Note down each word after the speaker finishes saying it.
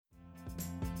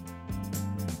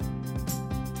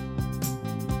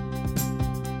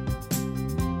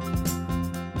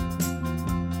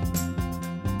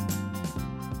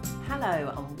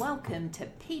Hello and welcome to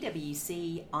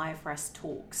PwC IFRS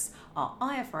Talks, our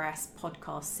IFRS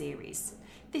podcast series.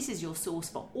 This is your source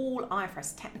for all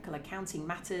IFRS technical accounting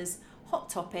matters, hot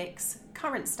topics,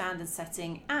 current standard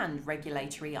setting and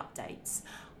regulatory updates.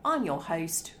 I'm your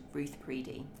host, Ruth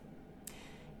Preedy.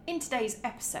 In today's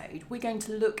episode, we're going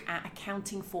to look at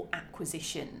accounting for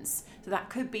acquisitions. So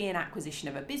that could be an acquisition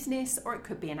of a business or it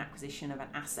could be an acquisition of an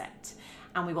asset.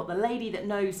 And we've got the lady that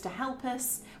knows to help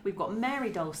us. We've got Mary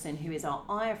Dolson, who is our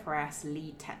IFRS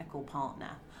lead technical partner.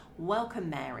 Welcome,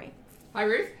 Mary. Hi,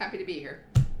 Ruth. Happy to be here.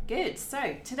 Good.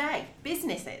 So today,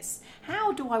 businesses.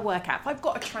 How do I work out? If I've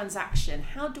got a transaction,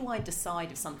 how do I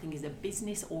decide if something is a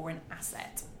business or an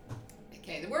asset?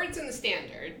 Okay, the words in the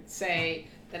standard say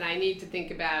that I need to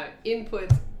think about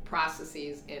inputs,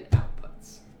 processes, and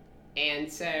outputs. And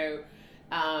so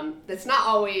that's not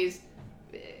always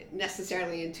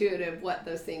necessarily intuitive what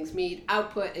those things mean.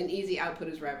 Output, an easy output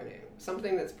is revenue.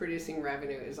 Something that's producing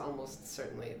revenue is almost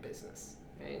certainly a business,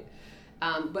 right?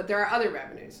 But there are other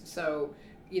revenues. So,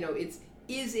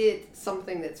 is it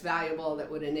something that's valuable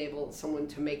that would enable someone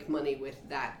to make money with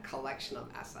that collection of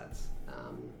assets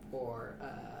or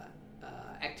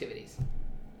activities?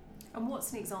 And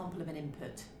what's an example of an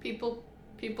input? People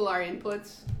are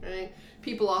inputs, right?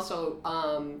 People also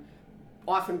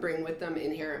often bring with them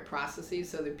inherent processes,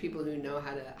 so they're people who know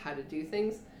how to do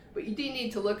things. But you do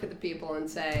need to look at the people and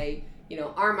say,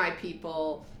 are my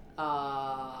people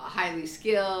highly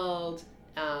skilled?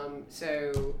 Do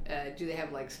they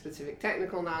have specific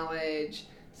technical knowledge?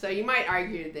 So you might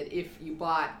argue that if you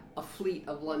bought a fleet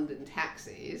of London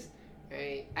taxis,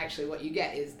 right, actually what you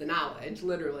get is the knowledge,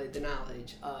 literally the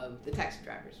knowledge of the taxi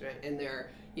drivers, right? And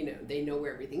they know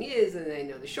where everything is, and they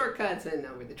know the shortcuts, and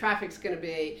know where the traffic's going to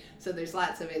be. So there's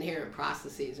lots of inherent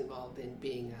processes involved in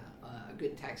being a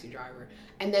good taxi driver.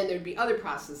 And then there'd be other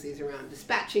processes around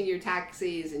dispatching your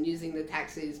taxis and using the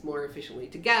taxis more efficiently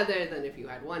together than if you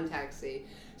had one taxi.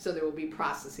 So there will be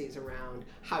processes around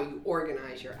how you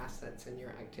organize your assets and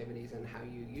your activities and how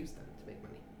you use them to make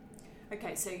money.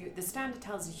 Okay, so the standard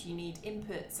tells us you need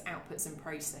inputs, outputs, and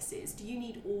processes. Do you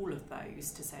need all of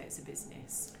those to say it's a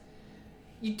business?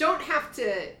 You don't have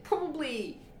to,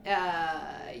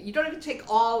 you don't have to take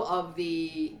all of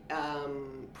the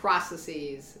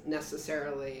processes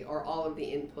necessarily, or all of the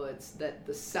inputs that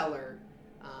the seller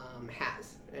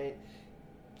has, right?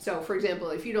 So, for example,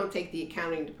 if you don't take the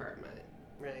accounting department,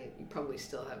 right, you probably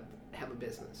still have a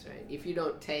business, right? If you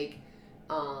don't take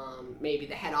maybe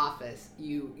the head office,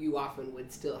 you often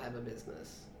would still have a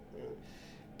business. Right?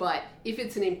 But if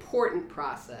it's an important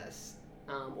process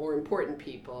or important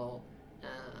people,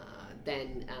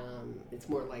 then it's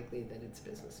more likely that it's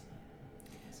business.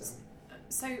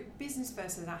 So business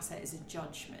versus asset is a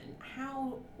judgment.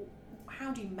 How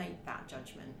do you make that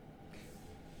judgment?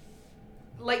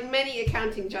 Like many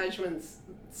accounting judgments,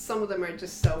 some of them are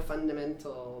just so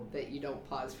fundamental that you don't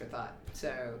pause for thought.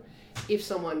 So if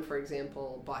someone, for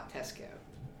example, bought Tesco,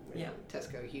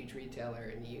 Tesco, a huge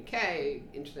retailer in the UK,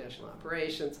 international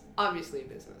operations, obviously a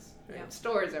business, right? Yeah.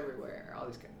 Stores everywhere, all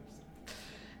these kinds of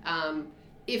stuff.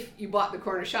 If you bought the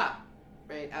corner shop,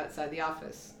 right, outside the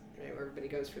office, right, where everybody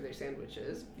goes for their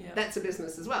sandwiches, that's a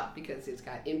business as well, because it's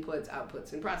got inputs,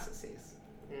 outputs, and processes.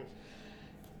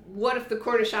 What if the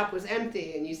corner shop was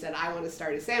empty and you said, I want to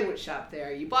start a sandwich shop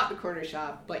there? You bought the corner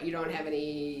shop, but you don't have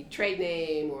any trade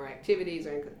name or activities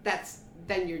or anything.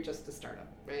 Then you're just a startup,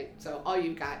 right? So all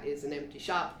you've got is an empty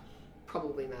shop,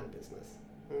 probably not a business.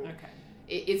 Okay.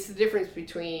 It's the difference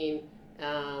between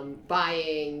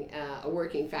buying a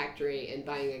working factory and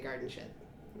buying a garden shed.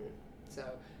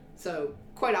 So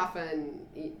quite often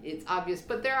it's obvious,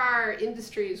 but there are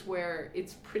industries where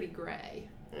it's pretty gray,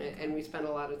 right? And we spend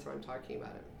a lot of time talking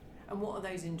about it. And what are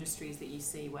those industries that you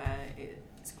see where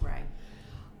it's grey?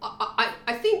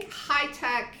 I think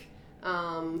high-tech,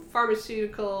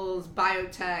 pharmaceuticals,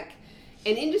 biotech,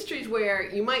 and industries where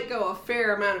you might go a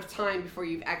fair amount of time before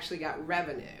you've actually got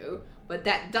revenue, but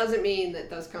that doesn't mean that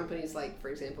those companies, like, for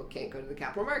example, can't go to the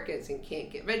capital markets and can't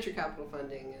get venture capital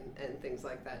funding and things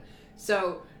like that.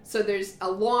 So there's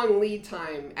a long lead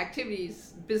time.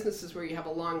 Activities, businesses where you have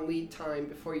a long lead time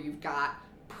before you've got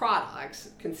products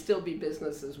can still be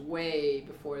businesses way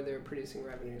before they're producing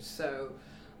revenues. So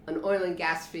an oil and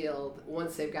gas field,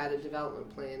 once they've got a development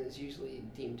plan, is usually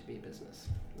deemed to be a business,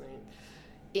 right?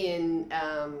 In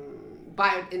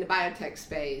the biotech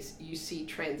space, you see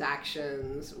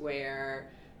transactions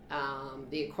where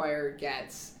the acquirer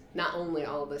gets not only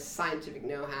all the scientific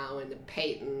know-how and the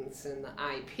patents and the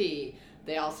IP,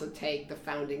 they also take the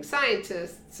founding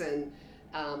scientists and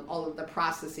all of the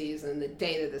processes and the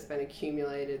data that's been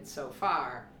accumulated so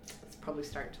far. It's probably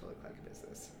starting to look like a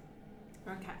business.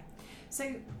 Okay.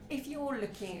 So if you're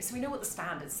looking, so we know what the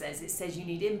standard says. It says you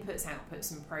need inputs,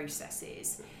 outputs and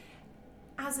processes.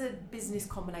 As a business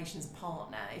combinations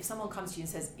partner, if someone comes to you and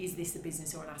says, is this a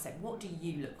business or an asset, what do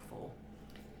you look for?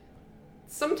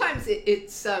 Sometimes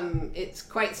it's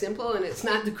quite simple, and it's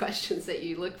not the questions that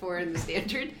you look for in the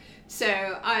standard. So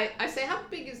I say, how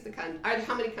big is the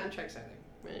how many contracts are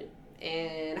there, right?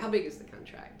 And how big is the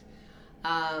contract?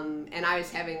 And I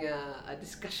was having a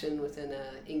discussion with an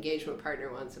engagement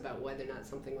partner once about whether or not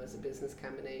something was a business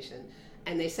combination.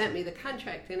 And they sent me the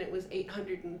contract, and it was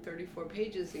 834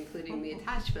 pages, including the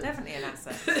attachments. Definitely an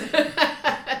asset.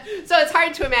 So it's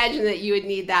hard to imagine that you would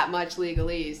need that much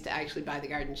legalese to actually buy the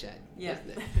garden shed. Yeah.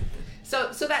 So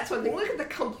that's one thing. Look at the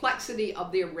complexity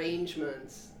of the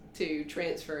arrangements to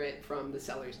transfer it from the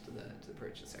sellers to the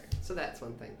purchaser. So that's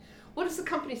one thing. What does the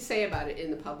company say about it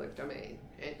in the public domain?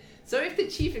 Right? So if the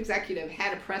chief executive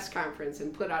had a press conference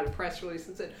and put out a press release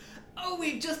and said, oh,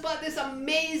 we've just bought this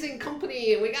amazing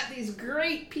company and we got these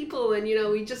great people and,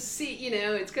 we just see,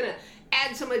 it's going to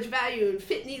add so much value and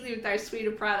fit neatly with our suite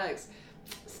of products,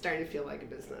 it's starting to feel like a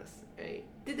business, right?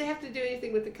 Did they have to do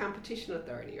anything with the competition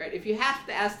authority, right? If you have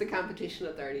to ask the competition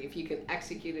authority if you can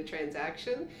execute a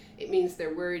transaction, it means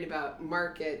they're worried about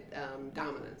market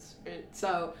dominance, right?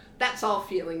 So that's all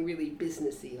feeling really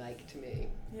businessy-like to me.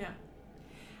 Yeah.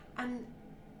 And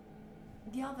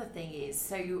the other thing is,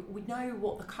 so we know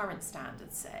what the current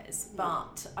standard says,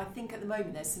 but I think at the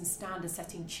moment there's some standard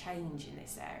setting change in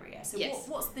this area. So yes.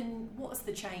 what's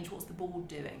the change? What's the board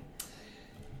doing?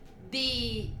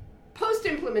 The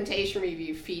post-implementation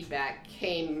review feedback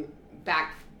came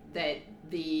back that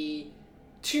the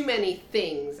too many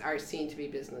things are seen to be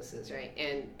businesses, right?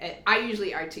 And I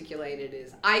usually articulate it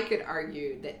as, I could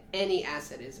argue that any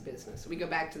asset is a business. We go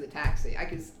back to the taxi. I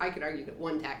could argue that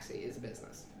one taxi is a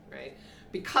business, right?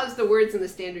 Because the words in the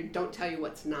standard don't tell you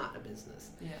what's not a business.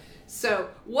 Yeah. So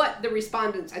what the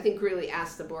respondents, I think, really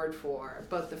asked the board for,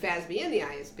 both the FASB and the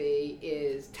ISB,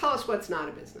 is tell us what's not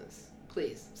a business,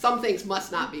 please. Some things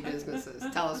must not be businesses.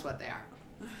 Tell us what they are.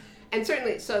 And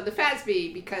certainly, so the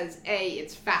FASB, because A,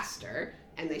 it's faster,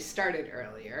 and they started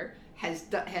earlier, has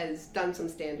done some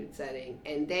standard setting,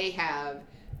 and they have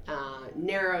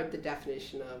narrowed the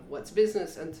definition of what's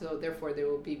business, and so therefore there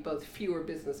will be both fewer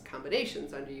business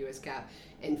combinations under U.S. GAAP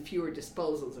and fewer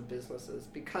disposals of businesses,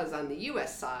 because on the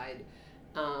U.S. side,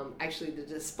 actually the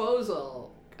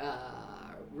disposal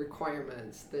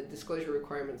requirements, the disclosure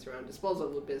requirements around disposal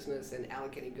of a business and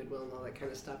allocating goodwill and all that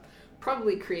kind of stuff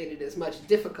probably created as much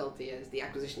difficulty as the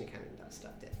acquisition accounting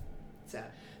stuff did.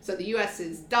 So the U.S.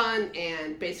 is done,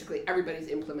 and basically everybody's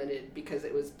implemented because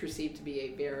it was perceived to be a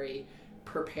very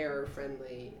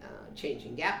preparer-friendly change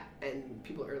in GAAP, and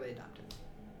people early adopted.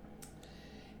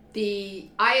 The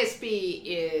ISB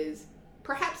is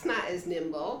perhaps not as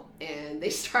nimble, and they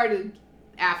started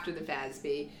after the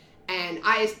FASB, and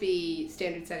ISB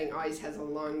standard setting always has a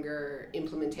longer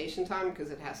implementation time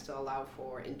because it has to allow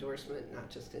for endorsement, not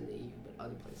just in the EU, but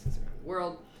other places around the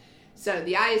world. So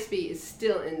the ISB is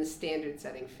still in the standard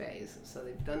setting phase. So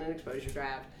they've done an exposure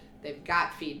draft, they've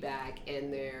got feedback,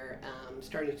 and they're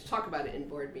starting to talk about it in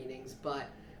board meetings, but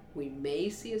we may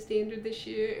see a standard this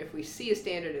year. If we see a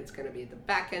standard, it's going to be at the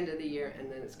back end of the year,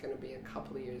 and then it's going to be a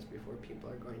couple of years before people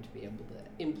are going to be able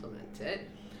to implement it.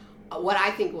 What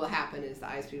I think will happen is the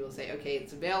ISB will say, okay,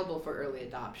 it's available for early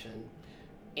adoption,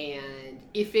 and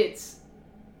if it's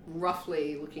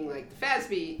roughly looking like the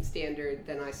FASB standard,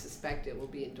 then I suspect it will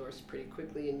be endorsed pretty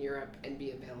quickly in Europe and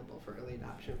be available for early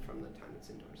adoption from the time it's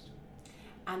endorsed.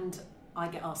 And I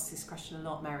get asked this question a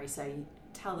lot, Mary, so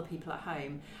tell the people at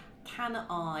home, can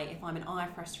I, if I'm an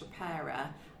IFRS preparer,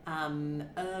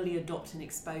 early adopt an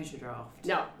exposure draft?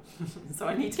 No. So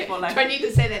I need to follow. Do I need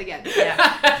to say that again? Yeah.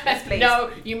 Yes, please.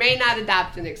 No, you may not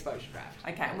adopt an exposure draft.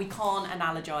 Okay, and we can't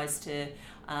analogize to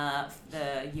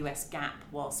the US GAAP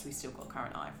whilst we've still got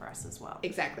current IFRS as well.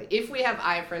 Exactly. If we have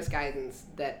IFRS guidance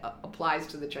that applies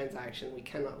to the transaction, we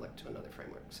cannot look to another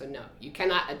framework. So no, you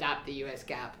cannot adopt the US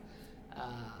GAAP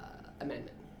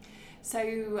amendment.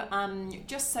 So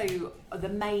just so the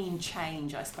main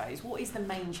change, I suppose, what is the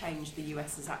main change the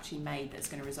US has actually made that's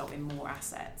going to result in more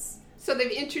assets? So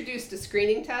they've introduced a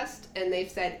screening test, and they've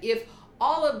said if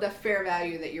all of the fair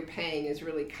value that you're paying is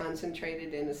really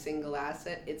concentrated in a single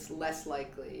asset, it's less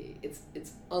likely,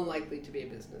 it's unlikely to be a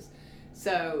business.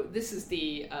 So this is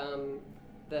the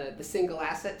single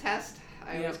asset test,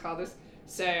 I always call this.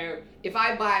 So if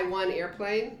I buy one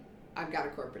airplane, I've got a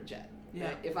corporate jet. Yeah.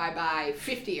 Right? If I buy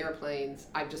 50 airplanes,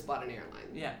 I've just bought an airline.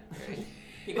 Yeah. Right?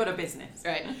 You've got a business.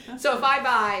 Right. So if I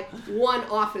buy one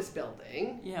office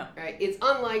building, Yeah. right, it's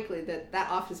unlikely that that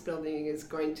office building is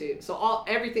going to, so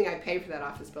everything I pay for that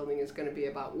office building is going to be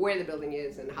about where the building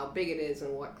is and how big it is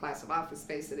and what class of office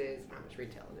space it is and how much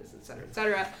retail it is, et cetera, et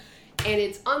cetera. And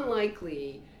it's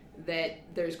unlikely that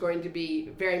there's going to be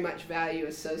very much value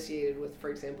associated with, for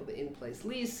example, the in-place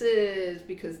leases,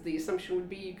 because the assumption would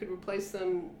be you could replace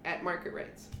them at market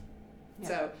rates. Yeah.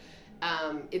 So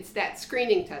it's that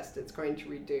screening test that's going to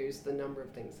reduce the number of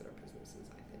things that are businesses,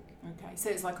 I think. Okay, so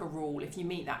it's like a rule. If you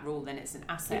meet that rule, then it's an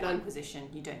asset acquisition.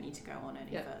 You don't need to go on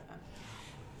any further.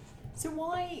 So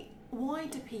why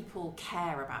do people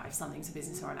care about if something's a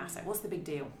business or an asset? What's the big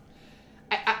deal?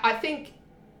 I think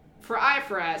for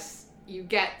IFRS, you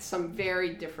get some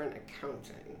very different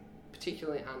accounting,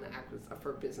 particularly on the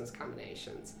for business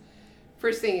combinations.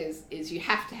 First thing is you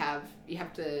have to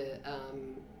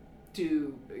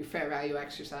do a fair value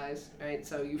exercise, right?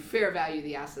 So you fair value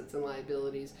the assets and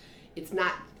liabilities. It's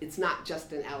not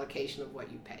just an allocation of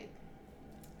what you paid.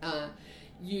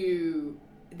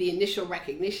 The initial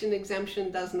recognition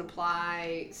exemption doesn't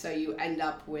apply, so you end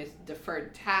up with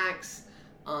deferred tax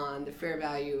on the fair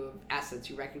value of assets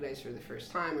you recognize for the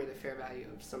first time, or the fair value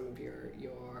of some of your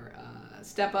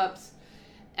step-ups.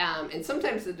 And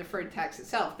sometimes the deferred tax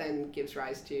itself then gives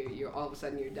rise to all of a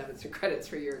sudden your debits and credits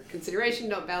for your consideration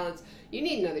don't balance. You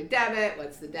need another debit.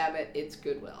 What's the debit? It's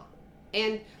goodwill.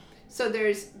 And so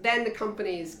then the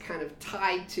company's kind of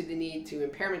tied to the need to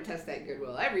impairment test that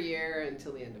goodwill every year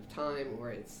until the end of time,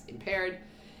 or it's impaired.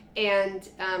 And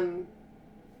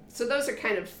so those are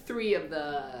kind of three of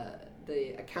the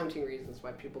accounting reasons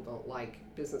why people don't like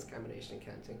business combination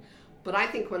accounting. But I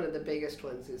think one of the biggest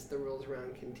ones is the rules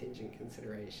around contingent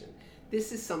consideration.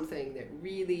 This is something that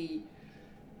really,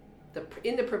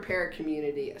 in the preparer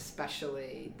community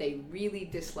especially, they really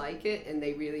dislike it, and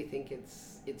they really think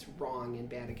it's wrong and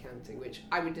bad accounting, which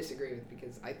I would disagree with,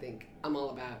 because I think I'm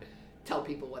all about tell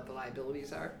people what the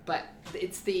liabilities are. But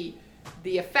it's the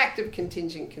effect of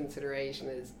contingent consideration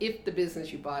is if the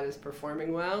business you bought is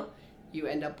performing well, you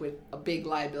end up with a big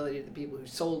liability to the people who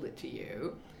sold it to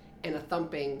you, and a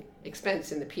thumping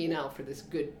expense in the P&L for this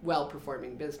good,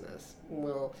 well-performing business.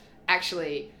 Well,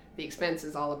 actually, the expense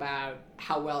is all about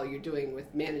how well you're doing with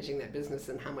managing that business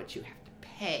and how much you have to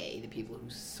pay the people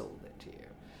who sold it to you.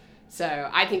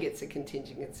 So I think it's a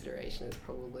contingent consideration is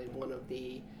probably one of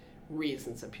the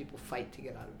reasons that people fight to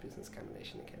get out of business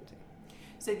combination accounting.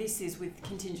 So this is with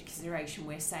contingent consideration.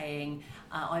 We're saying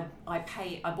I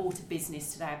bought a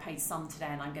business today. I paid some today,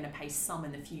 and I'm going to pay some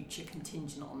in the future,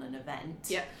 contingent on an event.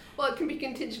 Yeah. Well, it can be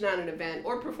contingent on an event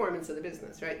or performance of the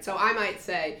business, right? So I might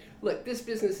say, look, this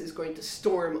business is going to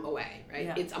storm away, right?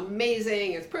 Yeah. It's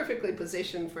amazing. It's perfectly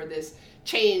positioned for this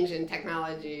change in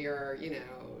technology, or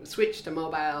switch to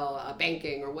mobile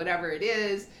banking or whatever it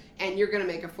is. And you're going to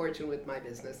make a fortune with my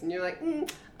business. And you're like,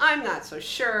 I'm not so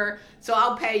sure. So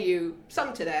I'll pay you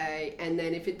some today. And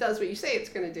then if it does what you say it's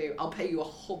going to do, I'll pay you a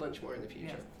whole bunch more in the future.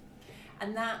 Yeah.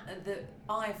 And the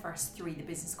IFRS 3, the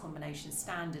business combination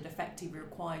standard, effectively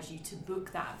requires you to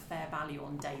book that at fair value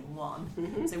on day one.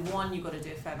 Mm-hmm. So you've got to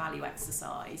do a fair value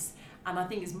exercise. And I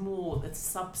think it's more the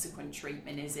subsequent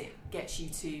treatment is it gets you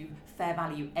to fair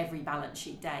value every balance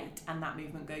sheet date, and that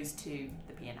movement goes to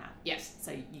the P&L. Yes.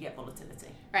 So you get volatility.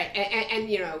 Right, and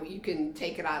you can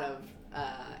take it out of,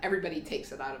 everybody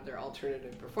takes it out of their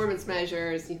alternative performance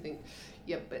measures. You think,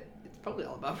 but it's probably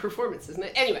all about performance, isn't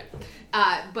it? Anyway,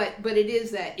 but it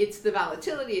is that it's the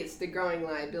volatility, it's the growing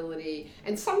liability,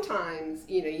 and sometimes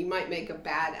you might make a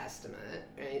bad estimate,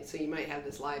 right? So you might have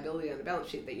this liability on the balance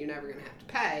sheet that you're never going to have to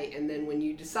pay, and then when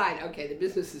you decide, okay, the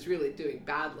business is really doing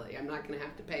badly, I'm not going to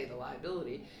have to pay the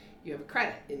liability, you have a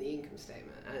credit in the income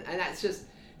statement, and that's just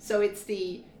so it's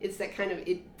that kind of,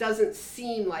 it doesn't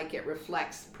seem like it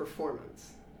reflects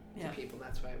performance to people.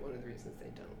 That's why one of the reasons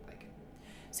they don't like it.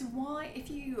 So why,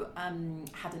 if you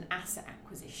had an asset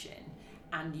acquisition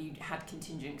and you had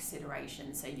contingent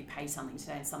consideration, so you pay something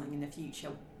today and something in the future,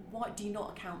 why do you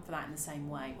not account for that in the same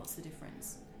way? What's the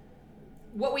difference?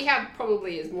 What we have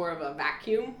probably is more of a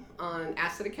vacuum on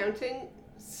asset accounting.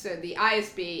 So the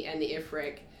ISB and the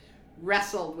IFRIC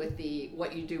wrestled with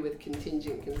what you do with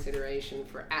contingent consideration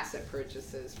for asset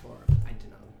purchases for, I don't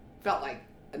know, felt like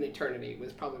an eternity. It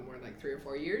was probably more like 3 or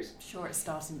 4 years. Sure, it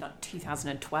started in like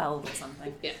 2012 or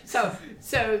something. Yeah. So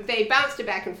they bounced it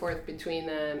back and forth between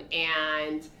them,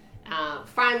 and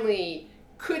finally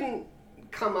couldn't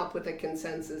come up with a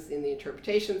consensus in the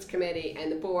interpretations committee,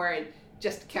 and the board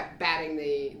just kept batting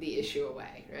the issue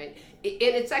away, right?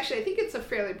 And it's actually, I think it's a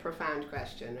fairly profound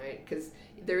question, right? Because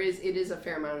it is a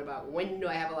fair amount about when do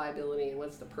I have a liability and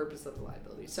what's the purpose of the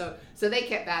liability. So they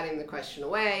kept batting the question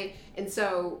away, and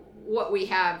so what we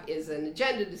have is an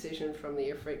agenda decision from the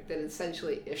IFRIC that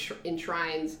essentially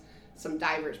enshrines some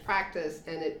diverse practice,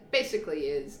 and it basically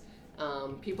is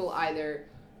people either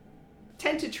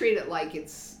tend to treat it like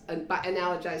it's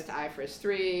analogized to IFRS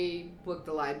 3, book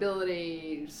the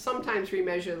liability, sometimes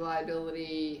remeasure the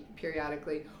liability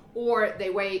periodically, or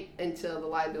they wait until the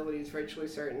liability is virtually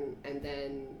certain and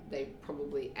then they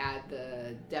probably add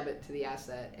the debit to the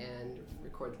asset and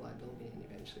record the liability and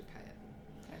eventually pay it.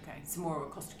 Okay, it's more of a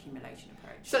cost accumulation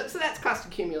approach. So that's cost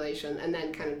accumulation, and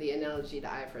then kind of the analogy to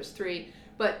IFRS 3.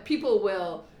 But people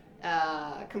will,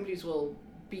 companies will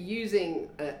be using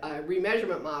a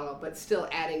remeasurement model, but still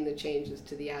adding the changes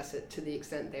to the asset to the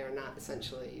extent they are not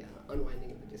essentially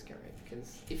unwinding of the discount rate.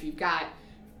 Because if you've got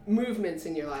movements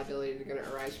in your liability, they're going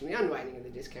to arise from the unwinding of the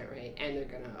discount rate, and they're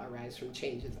going to arise from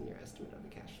changes in your estimate of the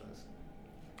cash flows.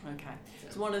 Okay.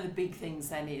 So one of the big things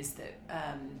then is that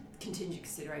contingent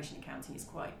consideration accounting is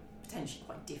potentially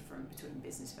quite different between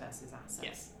business versus assets.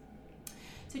 Yes.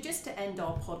 So just to end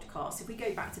our podcast, if we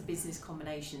go back to business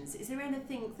combinations, is there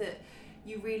anything that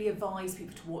you really advise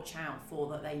people to watch out for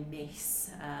that they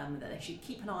miss, that they should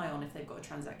keep an eye on if they've got a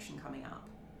transaction coming up?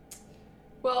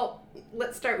 Well,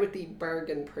 let's start with the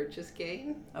bargain purchase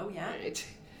gain. Oh, yeah. Right.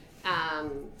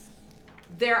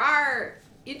 There are,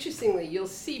 interestingly, you'll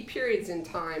see periods in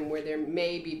time where there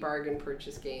may be bargain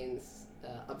purchase gains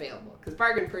available. Because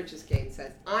bargain purchase gain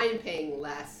says, I'm paying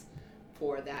less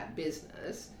for that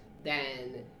business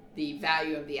than the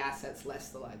value of the assets less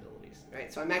the liabilities,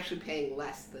 right? So I'm actually paying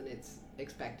less than its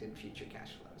expected future cash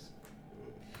flows.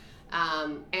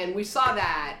 And we saw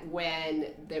that when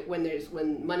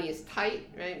money is tight,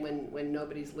 right? When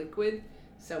nobody's liquid.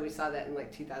 So we saw that in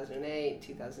like 2008,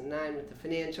 2009 with the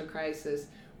financial crisis,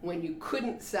 when you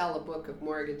couldn't sell a book of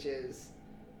mortgages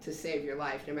to save your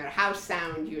life, no matter how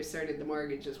sound you asserted the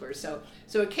mortgages were. So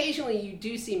occasionally you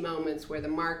do see moments where the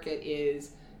market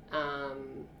is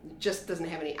just doesn't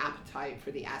have any appetite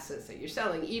for the assets that you're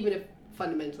selling, even if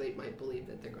fundamentally it might believe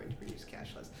that they're going to produce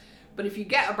cash flows. But if you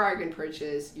get a bargain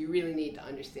purchase, you really need to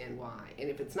understand why. And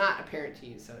if it's not apparent to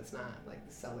you, so it's not like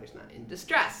the seller's not in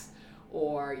distress,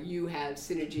 or you have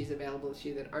synergies available to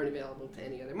you that aren't available to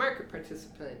any other market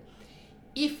participant,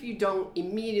 if you don't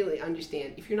immediately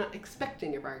understand, if you're not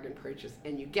expecting a bargain purchase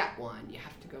and you get one, you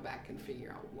have to go back and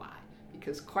figure out why.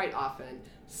 Because quite often,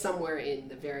 somewhere in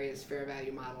the various fair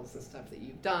value models and stuff that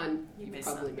you've done, you've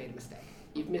probably made a mistake.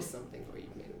 You've missed something or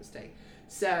you've made a mistake.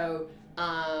 So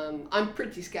I'm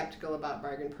pretty skeptical about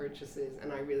bargain purchases,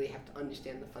 and I really have to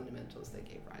understand the fundamentals that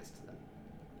gave rise to them.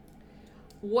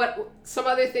 Some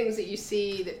other things that you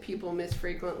see that people miss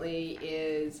frequently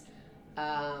is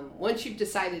once you've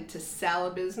decided to sell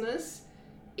a business,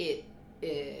 the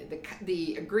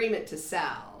agreement to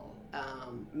sell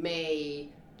may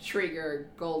trigger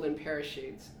golden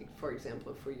parachutes, for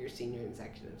example, for your senior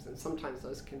executives, and sometimes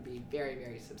those can be very,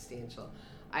 very substantial.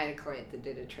 I had a client that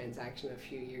did a transaction a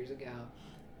few years ago,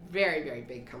 very, very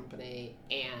big company,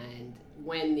 and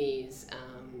when these,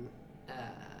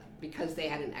 because they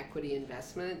had an equity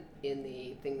investment in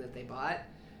the thing that they bought,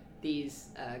 these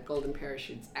golden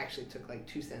parachutes actually took like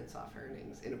 2 cents off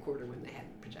earnings in a quarter when they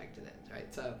hadn't projected it,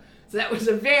 right? So that was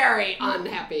a very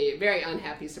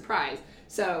unhappy surprise.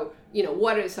 So,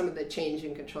 what are some of the change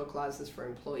in control clauses for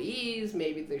employees?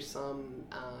 Maybe there's some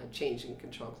change in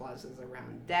control clauses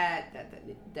around debt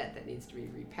that needs to be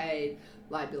repaid,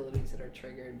 liabilities that are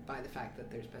triggered by the fact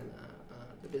that there's been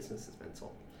the business has been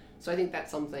sold. So I think that's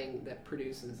something that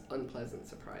produces unpleasant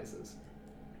surprises.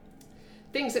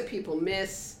 Things that people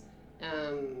miss.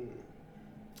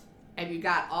 Have you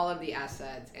got all of the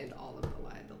assets and all of the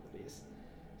liabilities?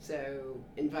 So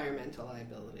environmental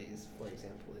liabilities, for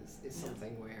example, is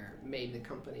something where maybe the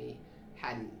company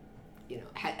hadn't,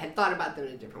 had thought about them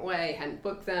in a different way, hadn't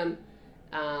booked them.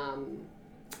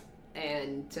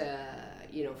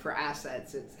 For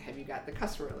assets, it's have you got the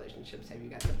customer relationships? Have you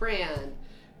got the brand?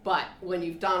 But when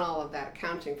you've done all of that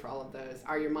accounting for all of those,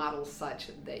 are your models such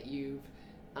that you've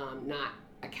not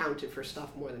accounted for stuff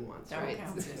more than once, right?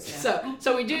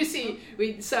 So we do see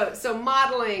so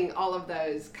modeling all of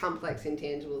those complex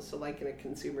intangibles. So like in a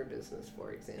consumer business,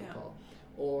 for example,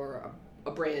 or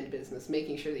a brand business,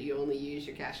 making sure that you only use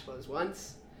your cash flows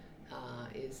once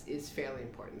is fairly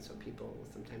important. So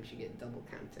sometimes you get double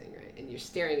counting, right? And you're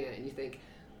staring at it and you think,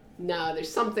 no,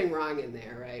 there's something wrong in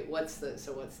there, right? What's the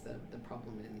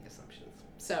problem in the assumptions?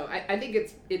 So I think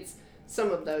it's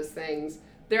some of those things.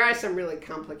 There are some really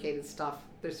complicated stuff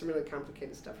there's some really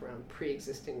complicated stuff around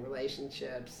pre-existing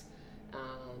relationships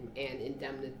and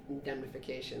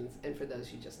indemnifications, and for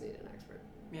those you just need an expert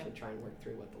to try and work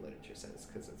through what the literature says,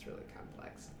 because it's really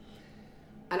complex.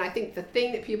 And I think the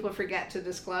thing that people forget to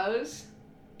disclose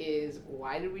is,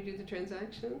 why did we do the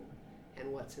transaction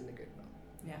and what's in the goodwill?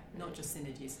 Yeah, not just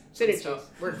synergies. Synergies,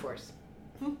 workforce.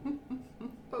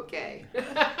 Okay.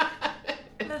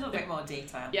 A little bit more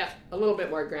detail. Yeah, a little bit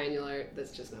more granular.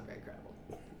 That's just not very credible.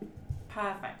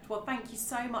 Perfect. Well, thank you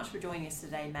so much for joining us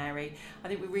today, Mary. I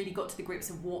think we really got to the grips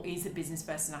of what is a business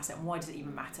versus an asset and why does it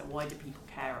even matter? Why do people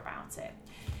care about it?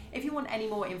 If you want any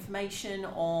more information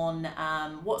on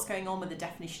what's going on with the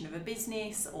definition of a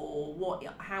business or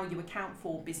how you account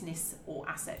for business or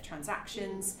asset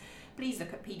transactions, please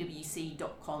look at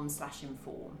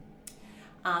pwc.com/inform.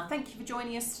 Thank you for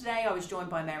joining us today. I was joined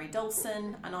by Mary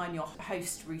Dawson and I'm your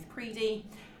host, Ruth Preedy.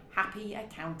 Happy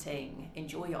accounting.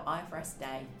 Enjoy your IFRS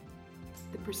day.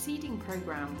 The preceding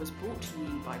programme was brought to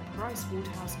you by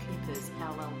PricewaterhouseCoopers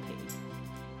LLP.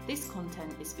 This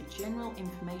content is for general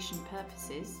information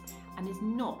purposes and is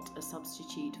not a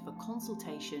substitute for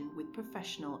consultation with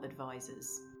professional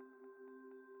advisors.